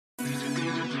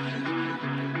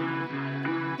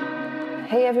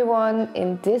Hey everyone,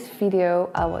 in this video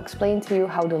I will explain to you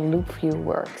how the loop view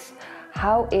works.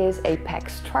 How is a pack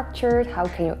structured, how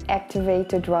can you activate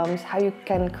the drums, how you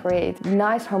can create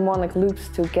nice harmonic loops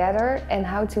together and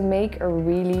how to make a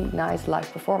really nice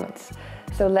live performance.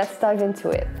 So let's dive into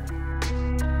it.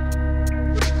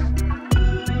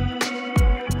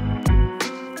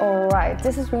 Alright,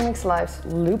 this is Remix Live's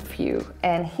loop view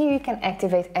and here you can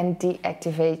activate and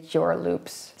deactivate your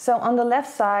loops. So on the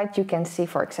left side you can see,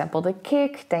 for example, the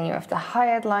kick, then you have the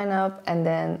hi-hat lineup and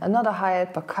then another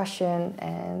hi-hat, percussion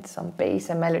and some bass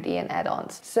and melody and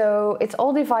add-ons. So it's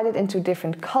all divided into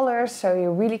different colors so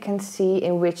you really can see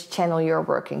in which channel you're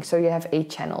working. So you have 8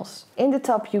 channels. In the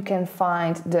top you can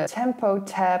find the tempo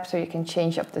tab so you can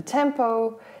change up the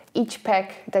tempo. Each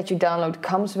pack that you download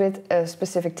comes with a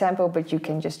specific tempo, but you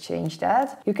can just change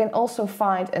that. You can also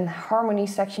find a harmony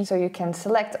section, so you can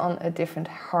select on a different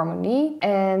harmony.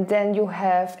 And then you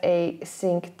have a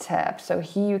sync tab, so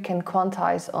here you can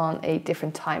quantize on a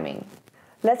different timing.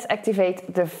 Let's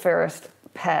activate the first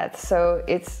pad. So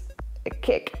it's a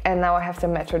kick, and now I have the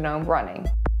metronome running.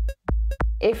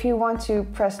 If you want to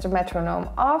press the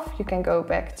metronome off, you can go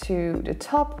back to the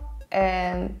top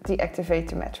and deactivate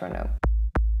the metronome.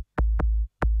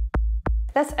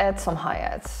 Let's add some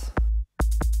hi-hats.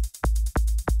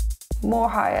 More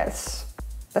hi-hats.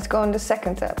 Let's go on the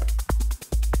second tab.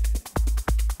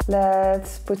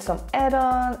 Let's put some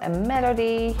add-on and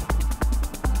melody.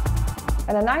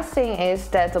 And the nice thing is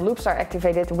that the loops are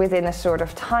activated within a sort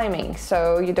of timing,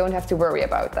 so you don't have to worry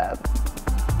about that.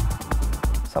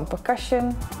 Some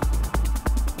percussion.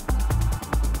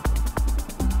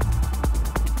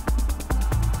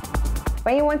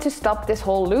 When you want to stop this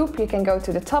whole loop, you can go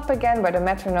to the top again where the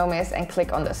metronome is and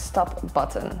click on the stop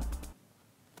button.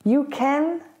 You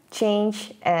can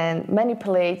change and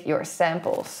manipulate your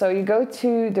samples. So you go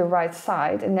to the right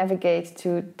side and navigate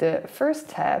to the first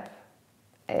tab.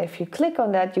 If you click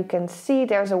on that, you can see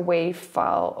there's a WAV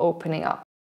file opening up.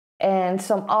 And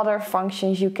some other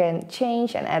functions you can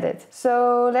change and edit.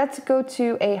 So let's go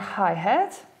to a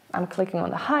hi-hat. I'm clicking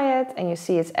on the hi-hat and you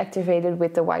see it's activated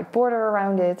with the white border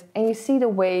around it and you see the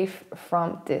wave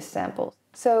from this sample.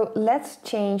 So let's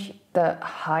change the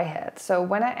hi-hat. So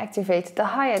when I activate the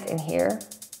hi-hat in here,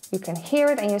 you can hear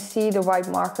it and you see the white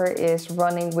marker is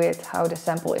running with how the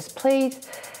sample is played.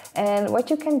 And what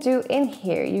you can do in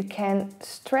here, you can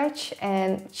stretch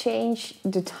and change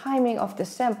the timing of the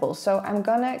sample. So I'm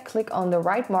gonna click on the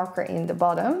right marker in the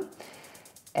bottom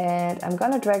and I'm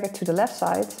gonna drag it to the left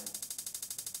side.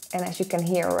 And as you can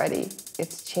hear already,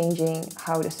 it's changing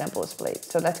how the sample is played.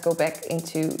 So let's go back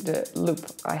into the loop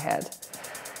I had.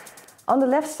 On the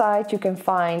left side, you can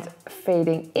find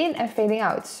fading in and fading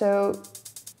out. So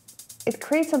it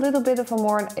creates a little bit of a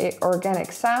more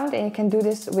organic sound and you can do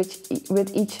this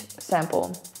with each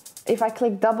sample. If I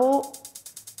click double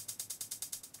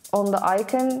on the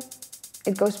icon,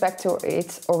 it goes back to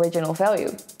its original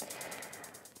value.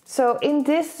 So in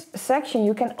this section,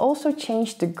 you can also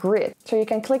change the grid. So you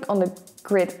can click on the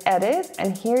grid edit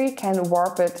and here you can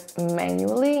warp it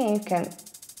manually and you can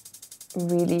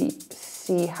really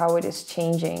see how it is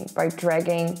changing by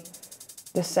dragging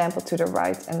the sample to the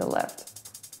right and the left.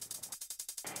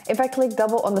 If I click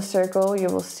double on the circle, you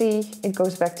will see it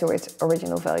goes back to its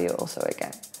original value also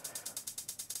again.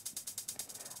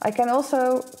 I can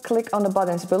also click on the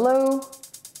buttons below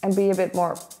and be a bit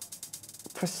more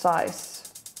precise.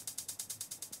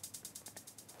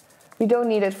 We don't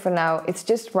need it for now, it's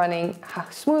just running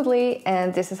smoothly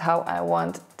and this is how I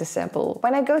want the sample.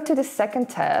 When I go to the second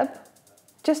tab,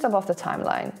 just above the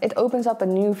timeline, it opens up a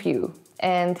new view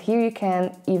and here you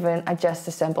can even adjust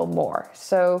the sample more.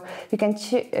 So you can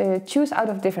choose out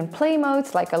of different play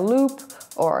modes like a loop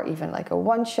or even like a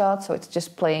one-shot, so it's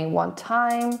just playing one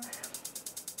time.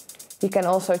 You can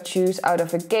also choose out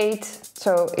of a gate,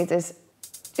 so it is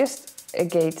just a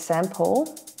gate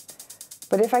sample.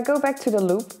 But if I go back to the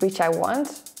loop, which I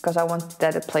want, because I want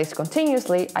that it plays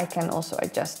continuously, I can also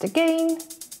adjust the gain.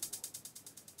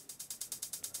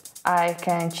 I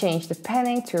can change the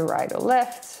panning to right or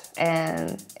left.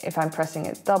 And if I'm pressing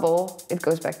it double, it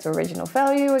goes back to original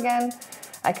value again.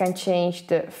 I can change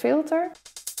the filter.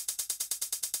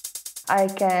 I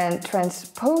can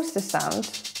transpose the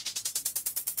sound.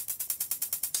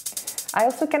 I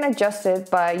also can adjust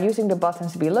it by using the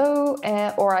buttons below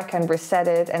or I can reset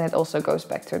it and it also goes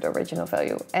back to the original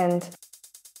value. And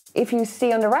if you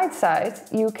see on the right side,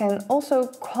 you can also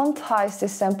quantize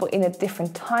this sample in a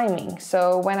different timing.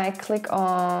 So when I click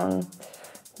on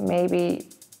maybe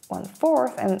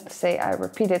 1/4 and say I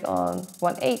repeat it on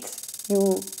 1/8,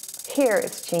 you hear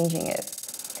it's changing it.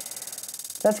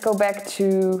 Let's go back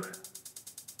to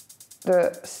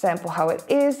the sample how it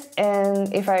is,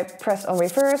 and if I press on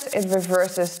reverse, it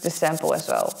reverses the sample as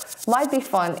well. Might be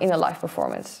fun in a live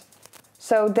performance.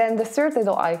 So then the third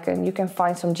little icon, you can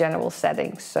find some general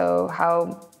settings. So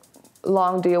how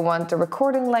long do you want the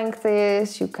recording length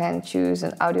is? You can choose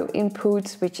an audio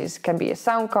input, which can be a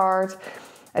sound card,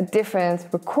 a different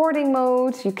recording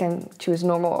mode. You can choose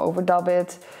normal or overdub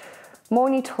it,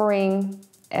 monitoring,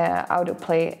 audio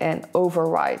play, and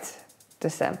overwrite the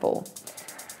sample.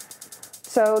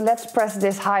 So let's press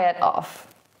this hi-hat off.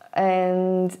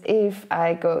 And if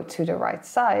I go to the right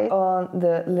side, on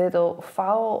the little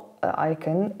file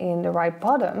icon in the right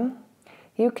bottom,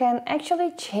 you can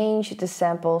actually change the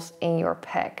samples in your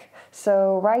pack.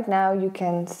 So right now you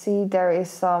can see there is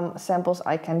some samples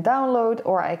I can download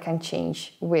or I can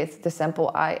change with the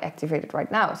sample I activated right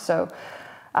now. So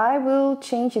I will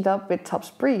change it up with Top's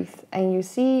Breathe, and you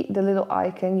see the little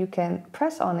icon, you can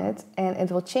press on it and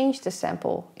it will change the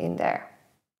sample in there.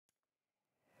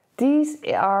 These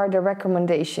are the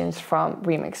recommendations from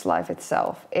Remix Live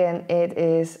itself, and it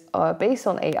is based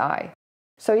on AI.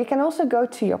 So you can also go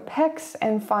to your packs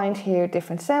and find here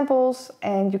different samples,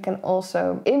 and you can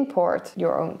also import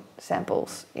your own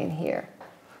samples in here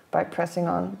by pressing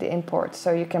on the import.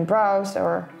 So you can browse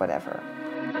or whatever.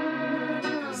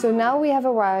 So now we have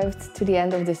arrived to the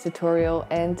end of this tutorial,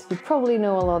 and you probably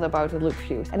know a lot about the loop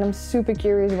view. And I'm super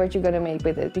curious what you're gonna make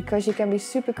with it, because you can be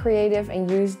super creative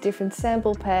and use different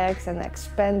sample packs and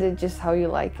expand it just how you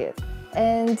like it.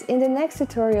 And in the next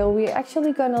tutorial, we're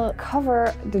actually gonna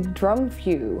cover the drum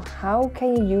view. How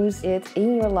can you use it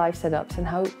in your live setups, and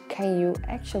how can you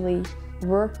actually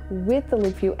work with the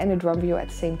loop view and the drum view at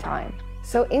the same time?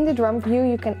 So in the drum view,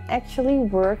 you can actually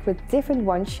work with different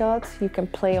one-shots. You can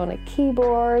play on a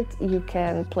keyboard, you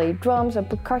can play drums and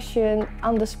percussion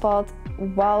on the spot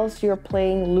whilst you're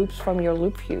playing loops from your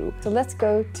loop view. So let's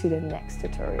go to the next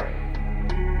tutorial.